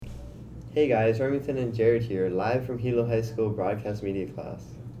Hey guys, Remington and Jared here, live from Hilo High School broadcast media class.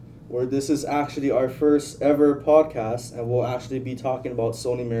 Where this is actually our first ever podcast, and we'll actually be talking about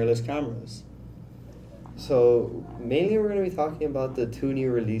Sony mirrorless cameras. So, mainly we're going to be talking about the two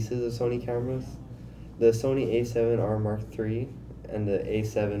new releases of Sony cameras, the Sony A7R Mark III and the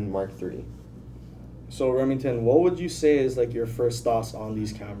A7 Mark III. So, Remington, what would you say is like your first thoughts on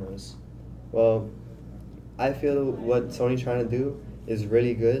these cameras? Well, I feel what Sony's trying to do is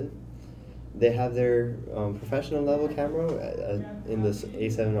really good. They have their professional level camera in this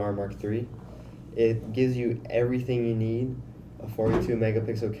A7R Mark III. It gives you everything you need, a 42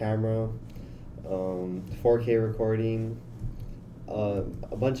 megapixel camera, 4K recording, a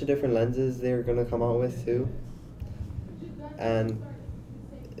bunch of different lenses they're gonna come out with too. And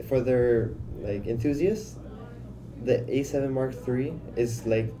for their enthusiasts, the A7 Mark III is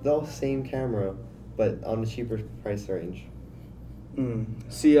like the same camera, but on a cheaper price range.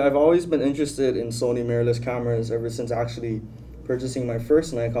 See, I've always been interested in Sony mirrorless cameras ever since actually purchasing my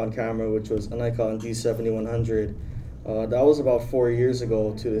first Nikon camera, which was a Nikon D7100. That was about 4 years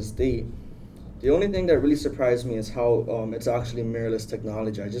ago to this date. The only thing that really surprised me is how it's actually mirrorless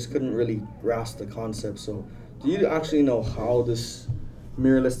technology. I just couldn't really grasp the concept. So, do you actually know how this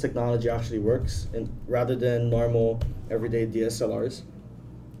mirrorless technology actually works, rather than normal everyday DSLRs?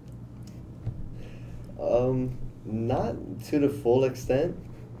 Not to the full extent.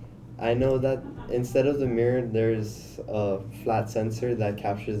 I know that instead of the mirror, there's a flat sensor that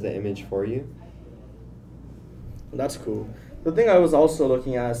captures the image for you. That's cool. The thing I was also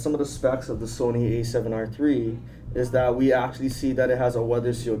looking at, some of the specs of the Sony A7R III, is that we actually see that it has a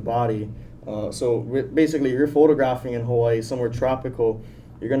weather sealed body. Basically, you're photographing in Hawaii, somewhere tropical,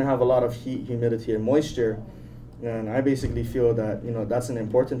 you're going to have a lot of heat, humidity, and moisture. And I basically feel that, that's an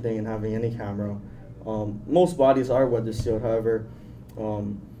important thing in having any camera. Most bodies are weather sealed, however,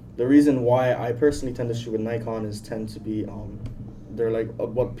 the reason why I personally tend to shoot with Nikon is tend to be, they're like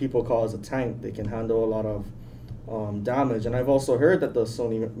what people call as a tank. They can handle a lot of damage. And I've also heard that the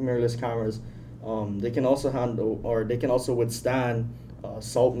Sony mirrorless cameras, they can also handle, or they can also withstand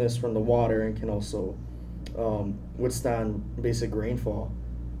saltness from the water, and can also withstand basic rainfall.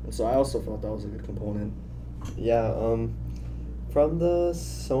 And so I also thought that was a good component. Yeah, from the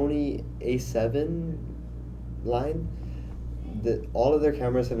Sony A7 line, all of their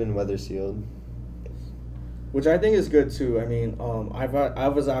cameras have been weather sealed. Which I think is good too. I mean, I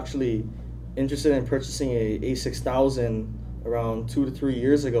was actually interested in purchasing a A6000 around 2 to 3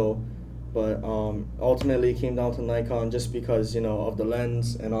 years ago, but ultimately it came down to Nikon just because of the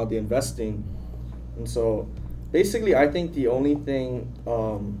lens and all the investing. And so basically I think the only thing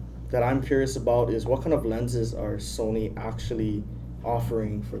that I'm curious about is what kind of lenses are Sony actually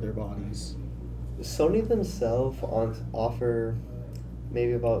offering for their bodies. Sony themselves offer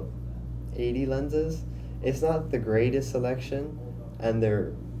maybe about 80 lenses. It's not the greatest selection, and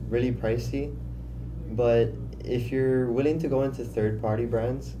they're really pricey. But if you're willing to go into third-party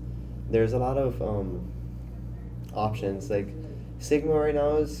brands, there's a lot of options. Like Sigma right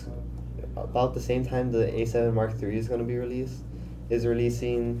now is about the same time the A7 Mark III is going to be released, is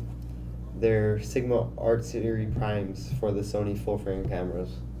releasing their Sigma Art Series Primes for the Sony full-frame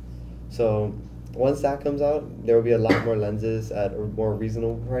cameras. So once that comes out, there will be a lot more lenses at a more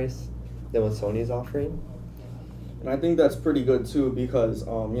reasonable price than what Sony is offering. And I think that's pretty good too because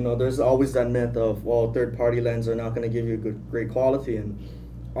there's always that myth of, well, third party lenses are not going to give you great quality, and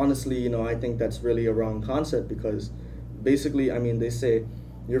honestly, I think that's really a wrong concept because basically, I mean, they say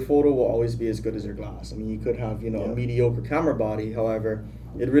your photo will always be as good as your glass. I mean, you could have a mediocre camera body, however,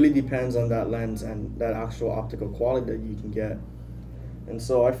 it really depends on that lens and that actual optical quality that you can get. And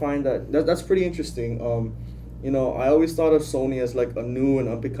so I find that's pretty interesting. I always thought of Sony as like a new and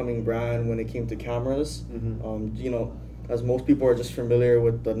up-and-coming brand when it came to cameras. As most people are just familiar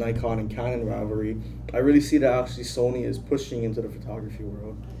with the Nikon and Canon rivalry, I really see that actually Sony is pushing into the photography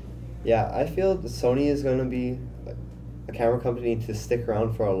world. Yeah, I feel that Sony is going to be a camera company to stick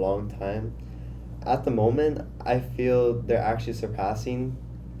around for a long time. At the moment, I feel they're actually surpassing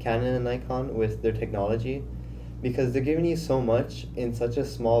Canon and Nikon with their technology because they're giving you so much in such a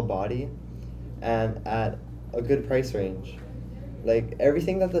small body and at a good price range. Like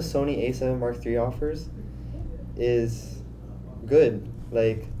everything that the Sony A7 Mark III offers is good.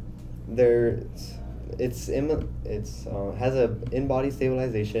 Like it's has a in-body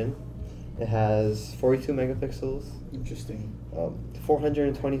stabilization. It has 42 megapixels. Interesting.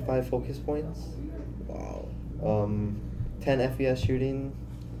 425 focus points. Wow. 10 FPS shooting.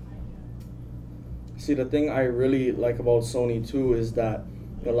 See, the thing I really like about Sony too is that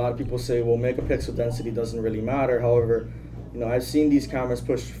a lot of people say, well, megapixel density doesn't really matter. However, I've seen these cameras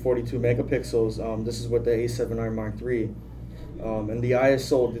push 42 megapixels. This is with the A7R Mark III. And the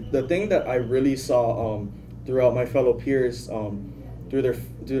ISO, the thing that I really saw throughout my fellow peers through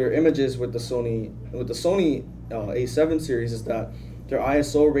their images with the Sony A7 series is that their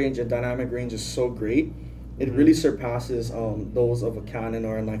ISO range and dynamic range is so great. It really surpasses those of a Canon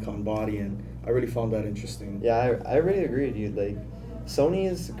or a Nikon body, and I really found that interesting. Yeah, I really agree with you. Like, Sony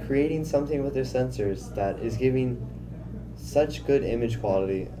is creating something with their sensors that is giving such good image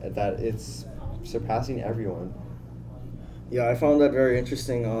quality that it's surpassing everyone. Yeah, I found that very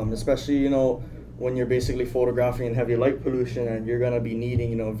interesting, especially, when you're basically photographing in heavy light pollution and you're going to be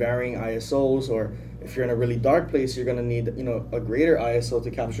needing, varying ISOs, or if you're in a really dark place, you're going to need, a greater ISO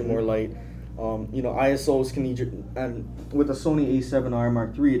to capture more light. ISOs can and with the Sony A7R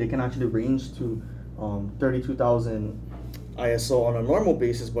Mark III, they can actually range to 32,000 ISO on a normal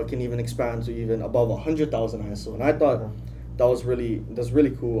basis, but can even expand to even above 100,000 ISO. And I thought that's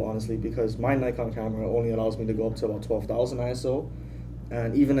really cool, honestly, because my Nikon camera only allows me to go up to about 12,000 ISO,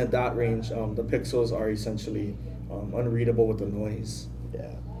 and even at that range, the pixels are essentially unreadable with the noise.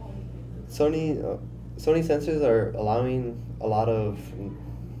 Yeah, Sony sensors are allowing a lot of.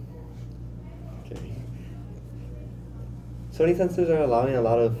 Okay. Sony sensors are allowing a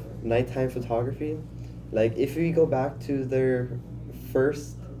lot of nighttime photography. Like, if we go back to their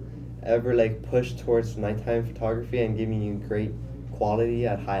first ever push towards nighttime photography and giving you great quality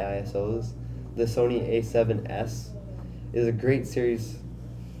at high ISOs, the Sony A7S is a great series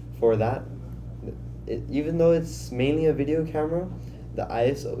for that. Even though it's mainly a video camera, the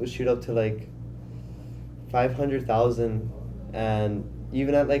ISO shoot up to 500,000, and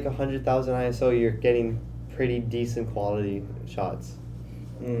even at 100,000 ISO, you're getting pretty decent quality shots.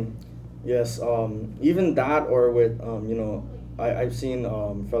 Yes, even that, or with I've seen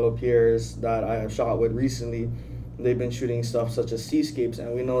fellow peers that I have shot with recently. They've been shooting stuff such as seascapes,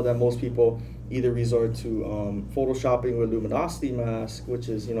 and we know that most people either resort to photoshopping with luminosity mask, which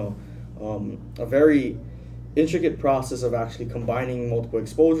is a very intricate process of actually combining multiple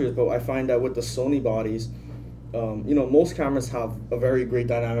exposures. But I find that with the Sony bodies, most cameras have a very great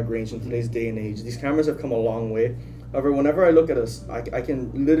dynamic range in today's day and age. These cameras have come a long way. However, whenever I look at us, I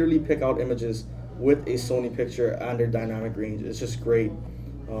can literally pick out images with a Sony picture and their dynamic range. It's just great.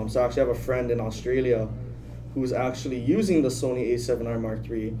 So I actually have a friend in Australia who's actually using the Sony A7R Mark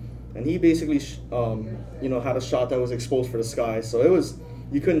III, and he basically had a shot that was exposed for the sky. So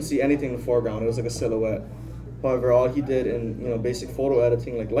you couldn't see anything in the foreground. It was like a silhouette. However, all he did in basic photo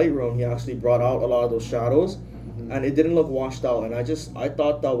editing like Lightroom, he actually brought out a lot of those shadows, and it didn't look washed out. And I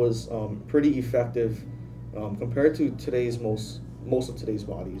thought that was pretty effective compared to most of today's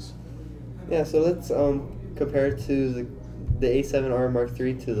bodies. Yeah, so let's compare it to the A7R Mark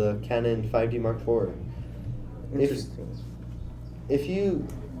III to the Canon 5D Mark IV. Interesting. If you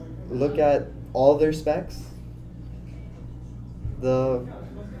look at all their specs, the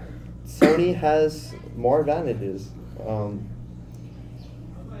Sony has more advantages.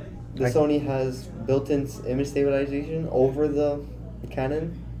 Sony has built-in image stabilization over the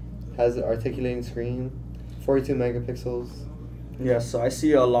Canon, has an articulating screen, 42 megapixels. Yes, so I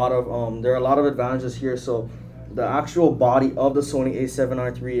see there are a lot of advantages here. So the actual body of the Sony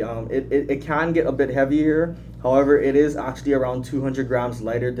A7R III, it can get a bit heavier. However, it is actually around 200 grams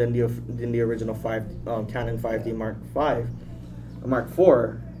lighter than the original Canon 5D Mark IV.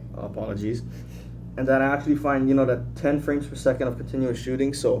 Apologies. And then I actually find that 10 frames per second of continuous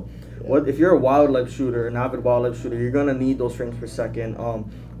shooting. So, if you're a wildlife shooter, an avid wildlife shooter, you're gonna need those frames per second.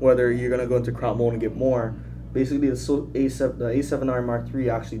 Whether you're gonna go into crop mode and get more. Basically, the A7R Mark III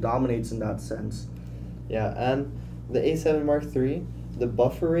actually dominates in that sense. Yeah, and the A7 Mark III, the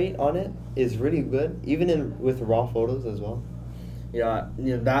buffer rate on it is really good, even with raw photos as well. Yeah,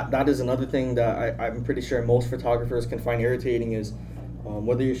 that is another thing that I'm pretty sure most photographers can find irritating is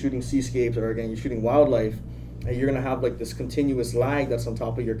whether you're shooting seascapes or again you're shooting wildlife, and you're gonna have this continuous lag that's on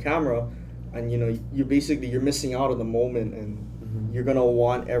top of your camera, and you're missing out on the moment, and you're gonna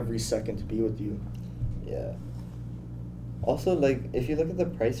want every second to be with you. Yeah. Also, if you look at the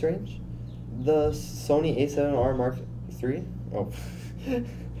price range, the Sony A7R Mark III,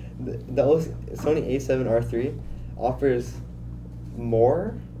 the Sony A7R III offers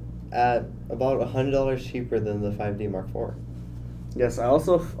more at about $100 cheaper than the 5D Mark IV. Yes, I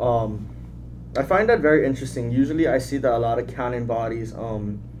also I find that very interesting. Usually, I see that a lot of Canon bodies,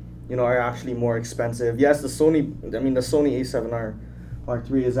 are actually more expensive. Yes, the Sony A7R Mark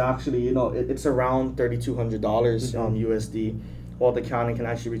III is actually, it's around $3,200 USD, while the Canon can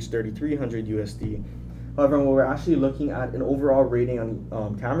actually reach $3,300 USD. However, when we're actually looking at an overall rating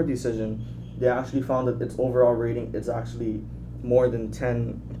on camera decision, they actually found that its overall rating is actually more than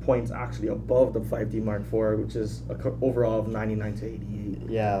 10 points actually above the 5D Mark IV, which is a overall of 99 to 88.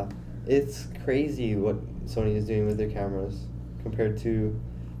 Yeah, it's crazy what Sony is doing with their cameras compared to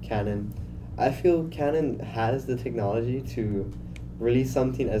Canon. I feel Canon has the technology to release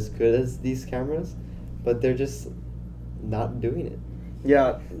something as good as these cameras, but they're just not doing it.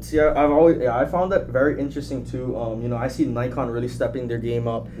 Yeah, see, I found that very interesting too. I see Nikon really stepping their game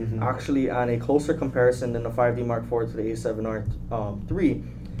up. Mhm. Actually, on a closer comparison than the 5D Mark IV to the A7R III,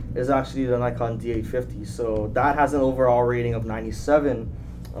 is actually the Nikon D850. So that has an overall rating of 97.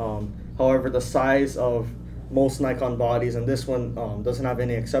 However, the size of most Nikon bodies, and this one doesn't have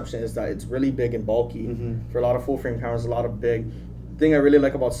any exception, is that it's really big and bulky. Mhm. For a lot of full frame cameras, a lot of big. The thing I really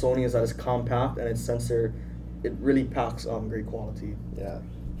like about Sony is that it's compact and its sensor, it really packs great quality. Yeah,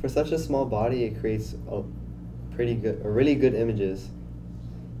 for such a small body, it creates a really good images.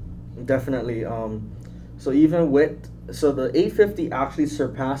 Definitely. So even with the 850 actually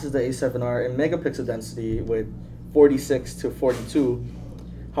surpasses the A7R in megapixel density with 46 to 42.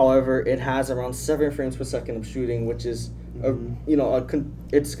 However, it has around 7 frames per second of shooting, which is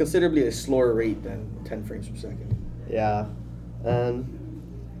it's considerably a slower rate than 10 frames per second. Yeah, and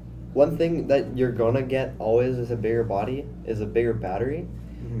one thing that you're gonna get always with a bigger body is a bigger battery.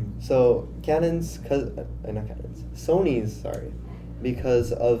 Mm-hmm. So Sony's, sorry,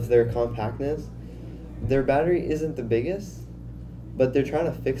 because of their compactness, their battery isn't the biggest, but they're trying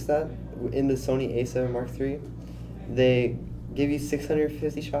to fix that in the Sony A7 Mark III. They give you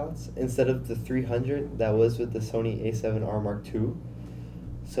 650 shots instead of the 300 that was with the Sony A7R Mark II.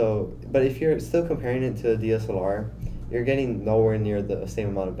 So, but if you're still comparing it to a DSLR, you're getting nowhere near the same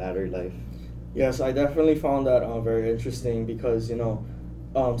amount of battery life. Yes, I definitely found that very interesting because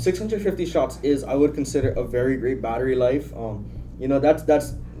 650 shots is, I would consider, a very great battery life.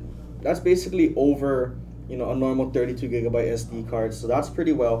 That's basically over a normal 32 gigabyte SD card, so that's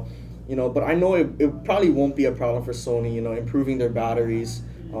pretty well. But I know it probably won't be a problem for Sony. Improving their batteries,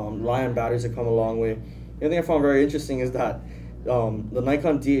 Li-ion batteries have come a long way. The other thing I found very interesting is that the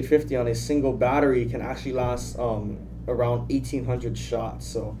Nikon D850 on a single battery can actually last around 1,800 shots.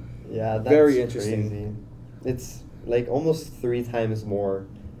 So yeah, that's very interesting. Crazy. It's like almost 3 times more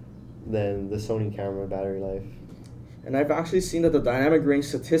than the Sony camera battery life. And I've actually seen that the dynamic range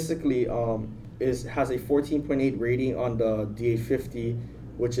statistically has a 14.8 rating on the D850,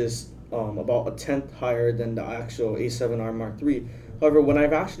 which is about a tenth higher than the actual A7R Mark III. However, when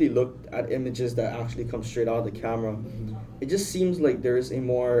I've actually looked at images that actually come straight out of the camera, it just seems like there's a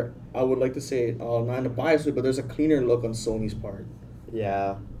more, I would like to say, not in a biased way, but there's a cleaner look on Sony's part.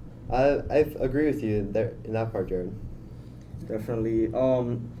 Yeah, I agree with you there in that part, Jared. Definitely.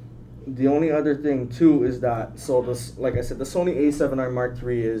 The only other thing too is that, so this, like I said, the Sony A7R Mark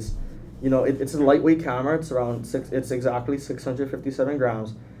III is, it's a lightweight camera. It's exactly 657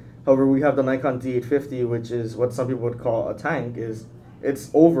 grams. However, we have the Nikon D850, which is what some people would call a tank. It's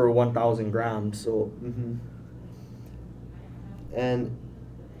over 1,000 grams. So. Mm-hmm. And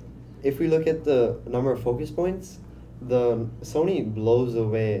if we look at the number of focus points, the Sony blows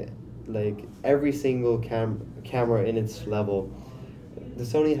away like every single camera in its level. The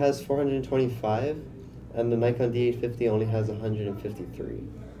Sony has 425, and the Nikon D850 only has 153.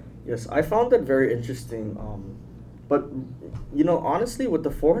 Yes, I found that very interesting. But honestly, with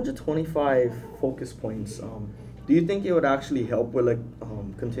the 425 focus points, do you think it would actually help with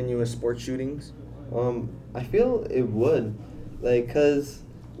continuous sports shootings? I feel it would, cause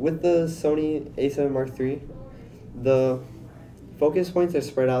with the Sony A7 Mark III, the focus points are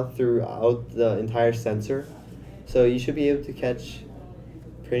spread out throughout the entire sensor, so you should be able to catch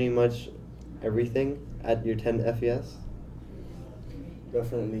pretty much everything at your 10 FPS.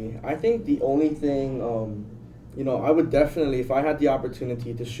 Definitely. I think the only thing, I would definitely, if I had the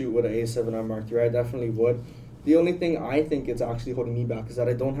opportunity to shoot with an A7R Mark III, I definitely would. The only thing I think is actually holding me back is that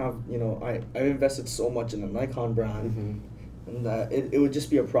I don't have, I've invested so much in the Nikon brand, and that it would just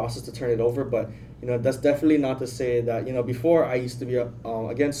be a process to turn it over. But, that's definitely not to say that, before I used to be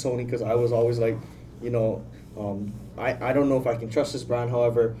against Sony because I was always like, I don't know if I can trust this brand.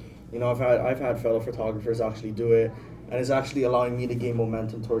 However, I've had fellow photographers actually do it, and it's actually allowing me to gain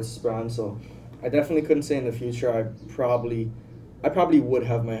momentum towards this brand. So I definitely couldn't say in the future I probably would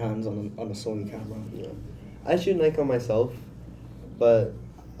have my hands on a Sony camera. Yeah. I shoot Nikon myself, but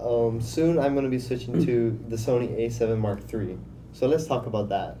soon I'm going to be switching to the Sony A7 Mark III. So let's talk about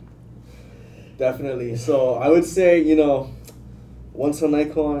that. Definitely. So I would say, once a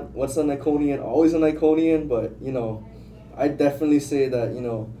Nikonian, always a Nikonian, but, I definitely say that,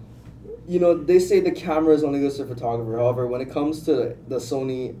 They say the camera is only good for photographer. However, when it comes to the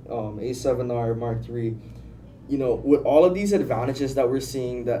Sony A7R Mark III, with all of these advantages that we're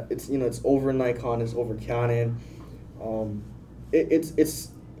seeing, that it's over Nikon, it's over Canon, um,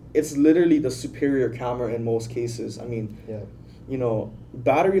 it's literally the superior camera in most cases. I mean, Yeah.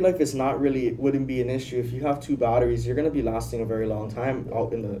 Battery life wouldn't be an issue. If you have two batteries, you're gonna be lasting a very long time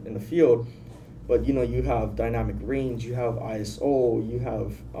out in the field. But you have dynamic range, you have ISO, you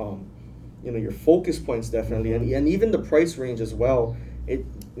have your focus points definitely, and even the price range as well. It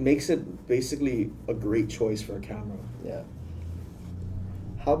makes it basically a great choice for a camera. Yeah.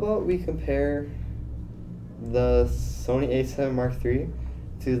 How about we compare the Sony A7 Mark III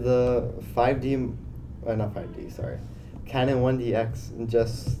to the 5D, not 5D, sorry, Canon 1DX,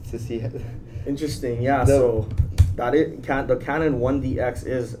 just to see. Interesting, yeah. So the Canon 1DX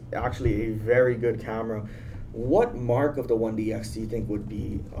is actually a very good camera. What mark of the 1DX do you think would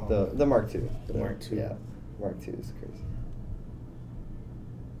be the Mark II? The Mark II. Yeah, Mark II is crazy.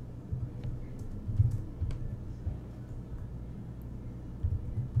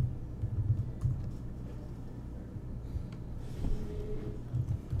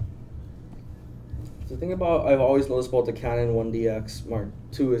 The thing I've always noticed about the Canon 1DX Mark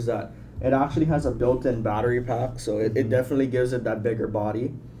II is that it actually has a built-in battery pack, so it definitely gives it that bigger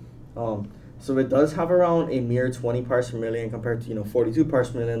body. So it does have around a mere 20 parts per million compared to 42 parts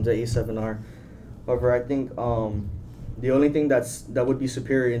per million to A7R. However, I think the only thing that would be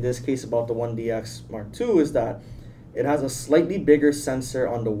superior in this case about the 1DX Mark II is that it has a slightly bigger sensor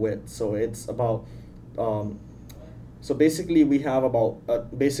on the width. So it's about so basically we have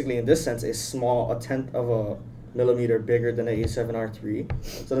about basically in this sense a tenth of a millimeter bigger than the A7R III.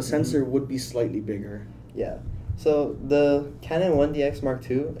 So the sensor would be slightly bigger. Yeah. So the Canon 1DX Mark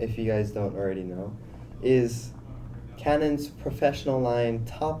II, if you guys don't already know, is Canon's professional line,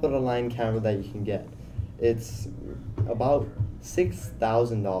 top of the line camera that you can get. It's about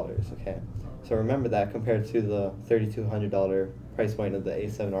 $6,000, okay? So remember that compared to the $3,200 price point of the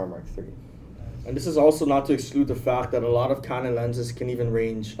A7R Mark III. And this is also not to exclude the fact that a lot of Canon lenses can even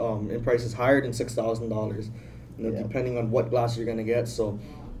range in prices higher than $6,000, depending on what glass you're gonna get. So,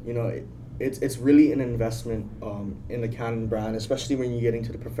 it's really an investment in the Canon brand, especially when you get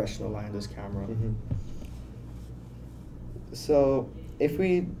into the professional line of this camera. Mm-hmm. So if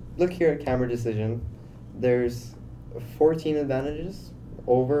we look here at camera decision, there's 14 advantages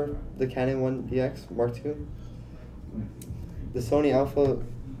over the Canon 1DX Mark II. The Sony Alpha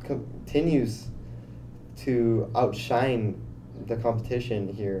continues to outshine the competition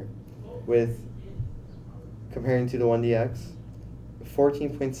here with comparing to the 1DX,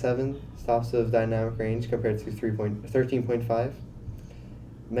 14.7 stops of dynamic range compared to 13.5,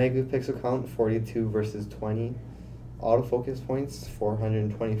 megapixel count 42 versus 20, autofocus points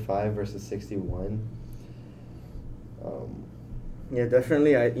 425 versus 61. Yeah,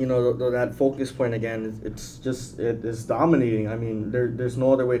 definitely. That focus point again. It is dominating. I mean, there's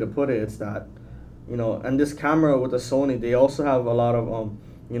no other way to put it. It's that, and this camera with the Sony, they also have a lot of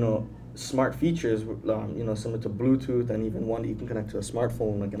smart features. Similar to Bluetooth and even one that you can connect to a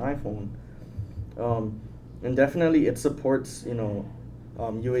smartphone like an iPhone. And definitely it supports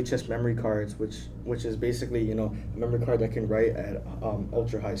UHS memory cards, which is basically a memory card that can write at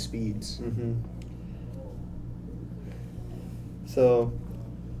ultra high speeds. Mm-hmm. So,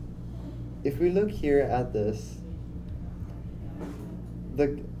 if we look here at this,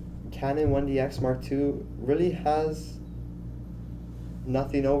 the Canon 1DX Mark II really has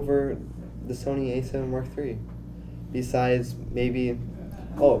nothing over the Sony A7 Mark III, besides maybe,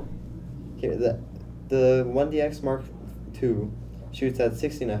 here the 1DX Mark II shoots at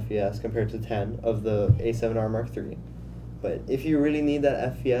 16 FPS compared to 10 of the A7R Mark III, but if you really need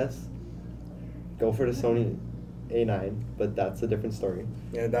that FPS, go for the Sony A9, but that's a different story.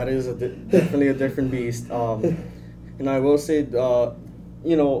 Yeah, that is definitely a different beast. And I will say, I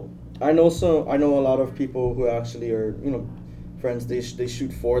know a lot of people who actually are, friends. They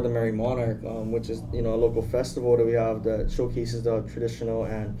shoot for the Merry Monarch, which is a local festival that we have that showcases the traditional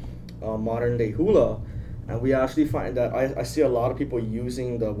and modern day hula, and we actually find that I see a lot of people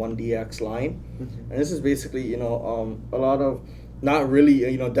using the 1DX line, and this is basically a lot of. Not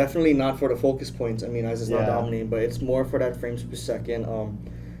really, definitely not for the focus points. I mean, as it's not dominating, but it's more for that frames per second.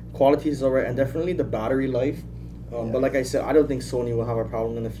 Quality is alright, and definitely the battery life. But like I said, I don't think Sony will have a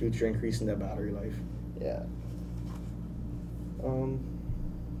problem in the future increasing their battery life. Yeah.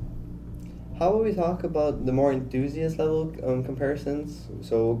 How about we talk about the more enthusiast level comparisons?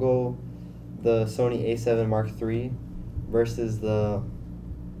 So we'll go the Sony A7 Mark III versus the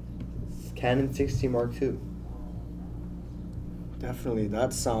Canon 60 Mark II. Definitely,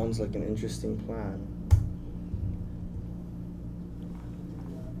 that sounds like an interesting plan.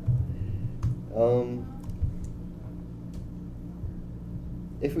 Um,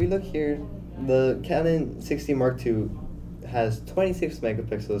 if we look here, the Canon 60 Mark II has 26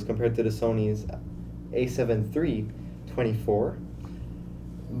 megapixels compared to the Sony's A7 III 24,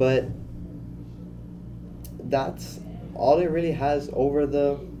 but that's all it really has over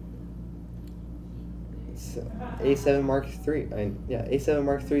the A7 Mark III. A7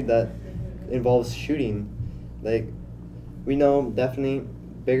 Mark III that involves shooting. Like, we know definitely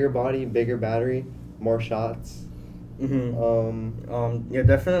bigger body, bigger battery, more shots. Yeah,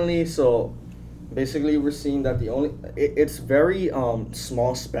 definitely. So basically, we're seeing that it's very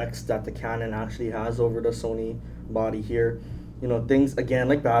small specs that the Canon actually has over the Sony body here. Things again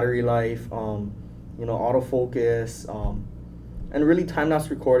like battery life, autofocus, and really time lapse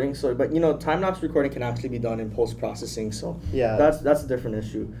recording. So, but time lapse recording can actually be done in post processing. So Yeah. that's a different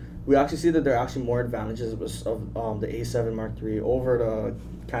issue. We actually see that there are actually more advantages of the A7 Mark III over the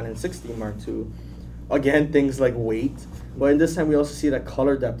Canon 60 Mark II. Again, things like weight, but in this time we also see that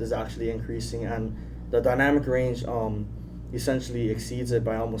color depth is actually increasing, and the dynamic range essentially exceeds it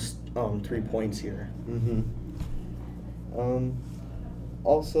by almost 3 points here.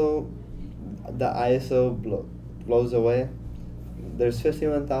 Also, the ISO blows away. There's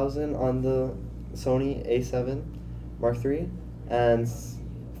 51,000 on the Sony A7 Mark III and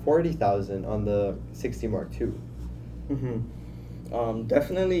 40,000 on the 60 Mark II.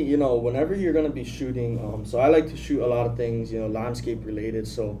 Definitely, whenever you're going to be shooting, so I like to shoot a lot of things, landscape related.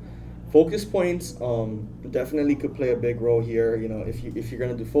 So focus points definitely could play a big role here, if you're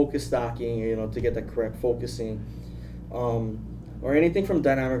going to do focus stacking, to get the correct focusing, or anything from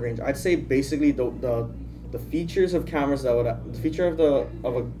dynamic range. I'd say basically the features of cameras the feature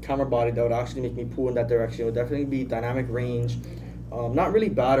of a camera body that would actually make me pull in that direction would definitely be dynamic range, not really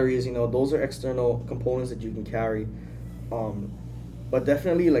batteries, those are external components that you can carry. But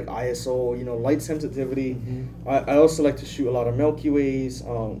definitely like ISO, light sensitivity. I also like to shoot a lot of Milky Ways.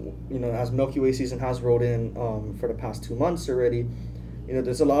 As Milky Way season has rolled in for the past 2 months already,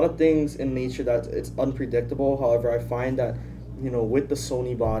 there's a lot of things in nature that it's unpredictable. However, I find that, with the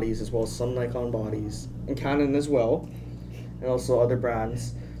Sony bodies as well as some Nikon bodies and Canon as well, and also other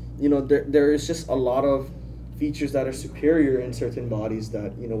brands, there is just a lot of features that are superior in certain bodies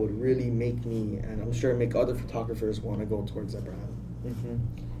that would really make me, and I'm sure make other photographers want to go towards that brand.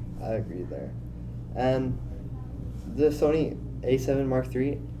 I agree there. And the Sony A7 Mark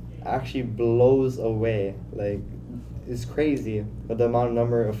III actually blows away. Like, it's crazy the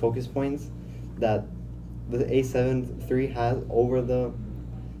number of focus points that the A7 III has over the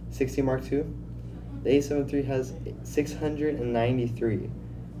 60 Mark II. The A7 III has 693,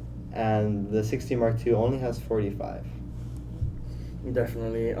 and the 60 Mark II only has 45.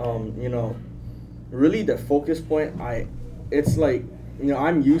 Definitely. Really the focus point, it's like,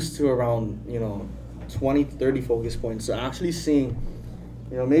 I'm used to around 20 30 focus points, so actually seeing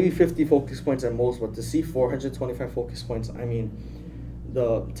maybe 50 focus points at most, but to see 425 focus points, I mean,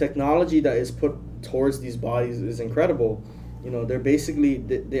 the technology that is put towards these bodies is incredible. They're basically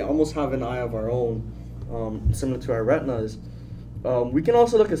they almost have an eye of our own, similar to our retinas. We can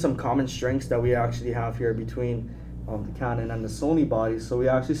also look at some common strengths that we actually have here between the Canon and the Sony bodies. So we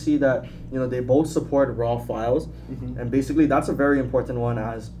actually see that they both support RAW files, and basically that's a very important one,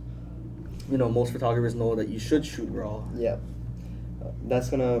 as most photographers know that you should shoot RAW. Yeah, that's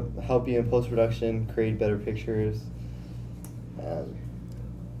gonna help you in post production, create better pictures.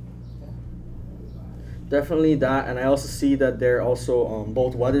 Definitely that, and I also see that they're also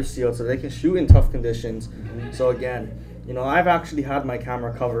both weather sealed, so they can shoot in tough conditions. So again, I've actually had my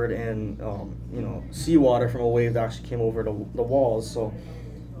camera covered in seawater from a wave that actually came over the walls. So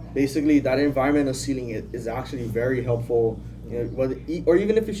basically, that environmental sealing is actually very helpful. Or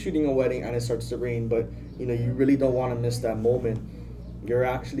even if you're shooting a wedding and it starts to rain, but you really don't want to miss that moment, you're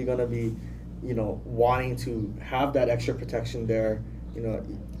actually gonna be wanting to have that extra protection there.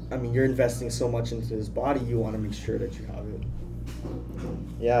 I mean, you're investing so much into this body, you want to make sure that you have it.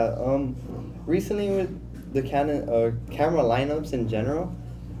 Yeah. Recently with the Canon camera lineups in general,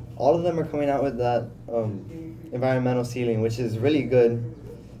 all of them are coming out with that environmental sealing, which is really good.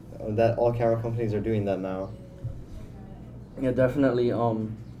 That all camera companies are doing that now. Yeah, definitely.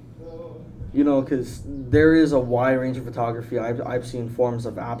 Because there is a wide range of photography. I've seen forms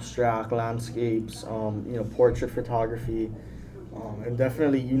of abstract landscapes, portrait photography. And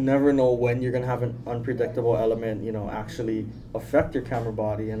definitely, you never know when you're gonna have an unpredictable element, actually affect your camera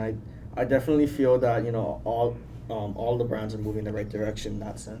body. And I definitely feel that all the brands are moving in the right direction in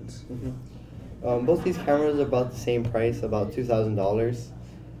that sense. Both these cameras are about the same price, about $2,000.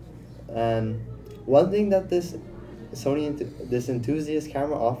 And one thing that this enthusiast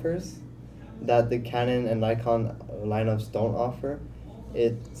camera offers that the Canon and Nikon lineups don't offer,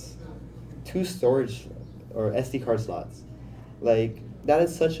 it's two storage or SD card slots. Like, that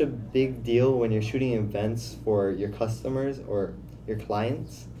is such a big deal when you're shooting events for your customers or your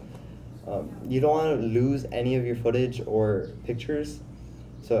clients. You don't want to lose any of your footage or pictures.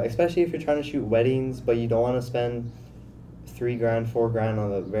 So especially if you're trying to shoot weddings, but you don't want to spend $3,000, $4,000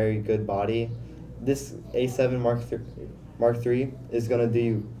 on a very good body, this A7 Mark III is gonna do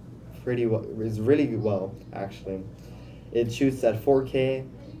you pretty well. Is really well actually. It shoots at 4K,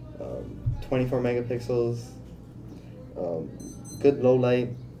 24 megapixels, good low light.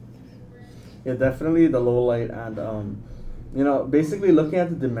 Yeah, definitely the low light, and basically looking at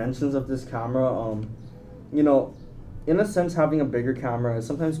the dimensions of this camera, in a sense, having a bigger camera is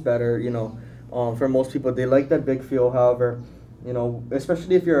sometimes better. For most people, they like that big feel. However,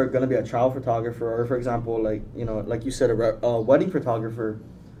 especially if you're gonna be a child photographer, or for example, like you said, a wedding photographer,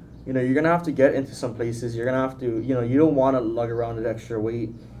 you're gonna have to get into some places. You're gonna have to, you don't want to lug around an extra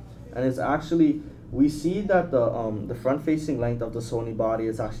weight, and it's actually, we see that the front facing length of the Sony body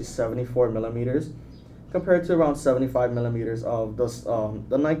is actually 74 millimeters, compared to around 75 millimeters of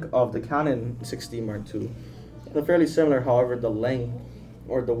the Canon 6D Mark II. They're fairly similar. However, the length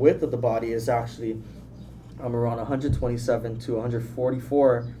or the width of the body is actually around 127 to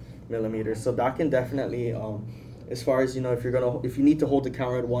 144 millimeters. So that can definitely, as far as if you need to hold the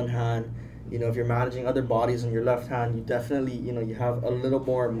camera in one hand, if you're managing other bodies on your left hand, you definitely you have a little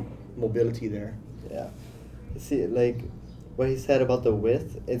more mobility there. Yeah. See, like what he said about the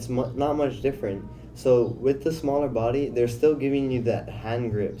width, it's not much different. So with the smaller body, they're still giving you that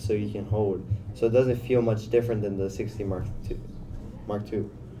hand grip so you can hold. So it doesn't feel much different than the 60 Mark II.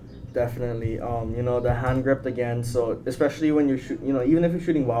 Definitely. The hand grip again. So especially when you're even if you're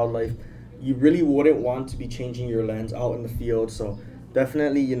shooting wildlife, you really wouldn't want to be changing your lens out in the field. So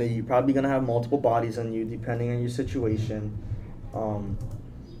definitely, you're probably gonna have multiple bodies on you depending on your situation. And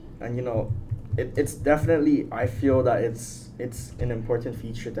it's definitely, I feel that it's an important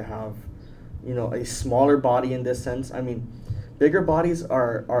feature to have, a smaller body in this sense. I mean, bigger bodies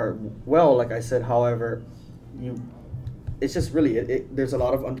are well, like I said. However, it's just really there's a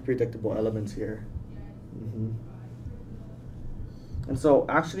lot of unpredictable elements here. Mm-hmm. And so,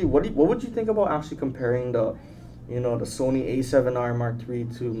 actually, what would you think about actually comparing the Sony A7R Mark III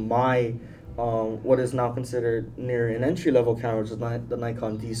to my what is now considered near an entry level camera, which is the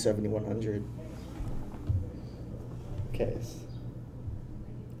Nikon D7100?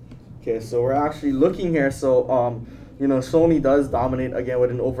 Okay, so we're actually looking here. So, Sony does dominate again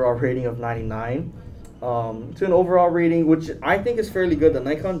with an overall rating of 99. To an overall rating, which I think is fairly good. The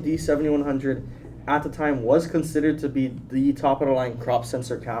Nikon D7100 at the time was considered to be the top of the line crop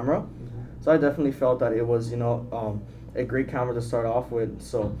sensor camera. So I definitely felt that it was, a great camera to start off with.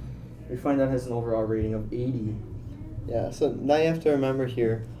 So we find that has an overall rating of 80. Yeah, so now you have to remember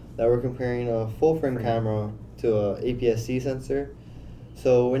here that we're comparing a full frame camera to a APS-C sensor.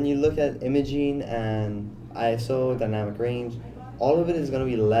 So when you look at imaging and ISO, dynamic range, all of it is going to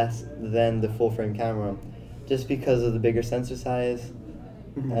be less than the full frame camera just because of the bigger sensor size,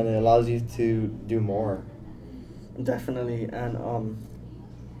 and it allows you to do more. Definitely. And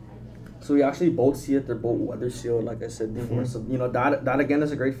so we actually both see it. They're both weather sealed, like I said before. So that again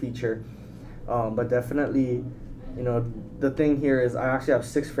is a great feature. But definitely, the thing here is I actually have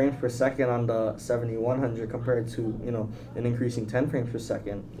 6 frames per second on the 7100 compared to an increasing 10 frames per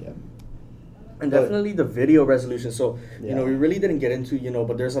second. Yeah. And definitely the video resolution. So, we really didn't get into,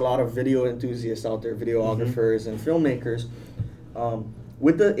 but there's a lot of video enthusiasts out there, videographers and filmmakers.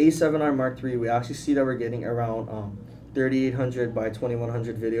 With the A7R Mark III, we actually see that we're getting around 3800 by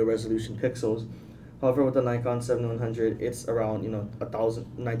 2100 video resolution pixels. However, with the Nikon 7100, it's around,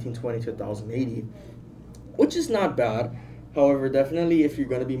 1920 to 1080, which is not bad. However, definitely if you're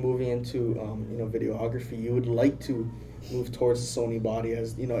going to be moving into, videography, you would like to move towards the Sony body,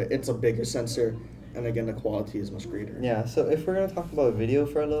 as it's a bigger sensor, and again the quality is much greater. Yeah, so if we're going to talk about video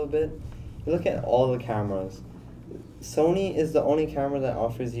for a little bit, you look at all the cameras. Sony is the only camera that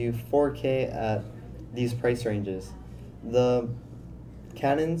offers you 4K at these price ranges. The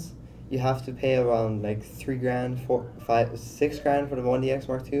Canons, you have to pay around like $3,000, $6,000 for the 1DX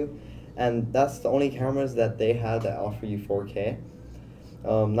Mark II, and that's the only cameras that they have that offer you 4K.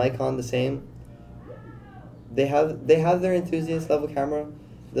 Nikon the same. They have their enthusiast level camera,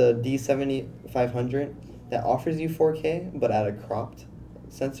 the D7500, that offers you 4K but at a cropped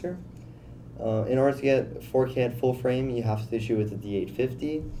sensor. In order to get 4K at full frame, you have to shoot with the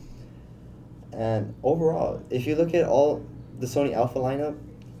D850. And overall, if you look at all the Sony Alpha lineup,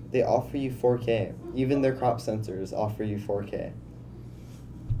 they offer you 4K. Even their crop sensors offer you 4K.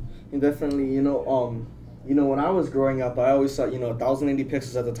 And definitely, when I was growing up, I always thought, 1080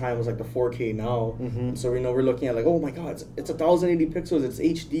 pixels at the time was like the 4K now. Mm-hmm. So, we're looking at like, oh my God, it's 1080 pixels, it's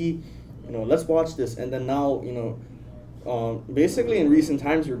HD, let's watch this. And then now, basically in recent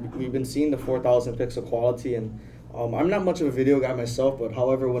times, we've been seeing the 4000 pixel quality. And I'm not much of a video guy myself, but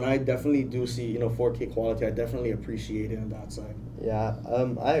however, when I definitely do see, 4K quality, I definitely appreciate it on that side. Yeah,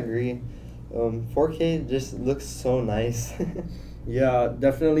 I agree. 4K just looks so nice. Yeah,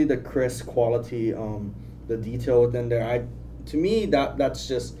 definitely the crisp quality, the detail within there. To me, that's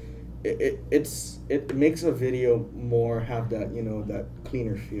just it makes a video more have that that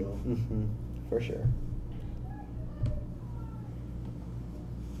cleaner feel. Mm-hmm. For sure.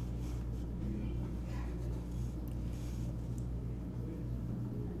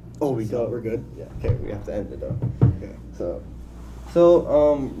 Oh, we're good. Yeah. Okay, we have to end it though. Yeah.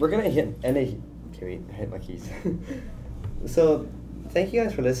 So we're gonna end it. Okay, wait, I hit my keys. So, thank you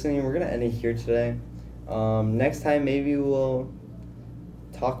guys for listening. We're gonna end it here today. Next time, maybe we'll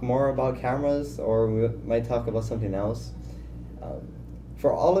talk more about cameras, or we might talk about something else.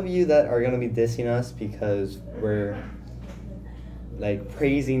 For all of you that are gonna be dissing us because we're like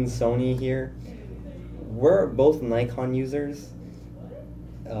praising Sony here, we're both Nikon users.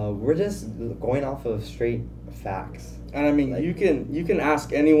 We're just going off of straight facts. And I mean, Like- you can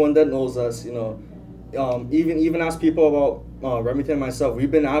ask anyone that knows us. Even ask people about Remington and myself. We've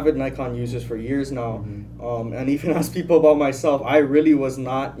been avid Nikon users for years now. Mhm. And even ask people about myself. I really was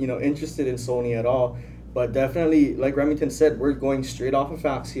not interested in Sony at all. But definitely, like Remington said, we're going straight off of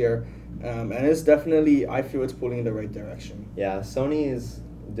facts here. And it's definitely, I feel it's pulling in the right direction. Yeah, Sony is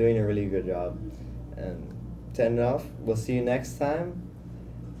doing a really good job. And to end it off, we'll see you next time.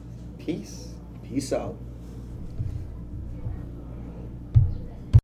 Peace. Peace out.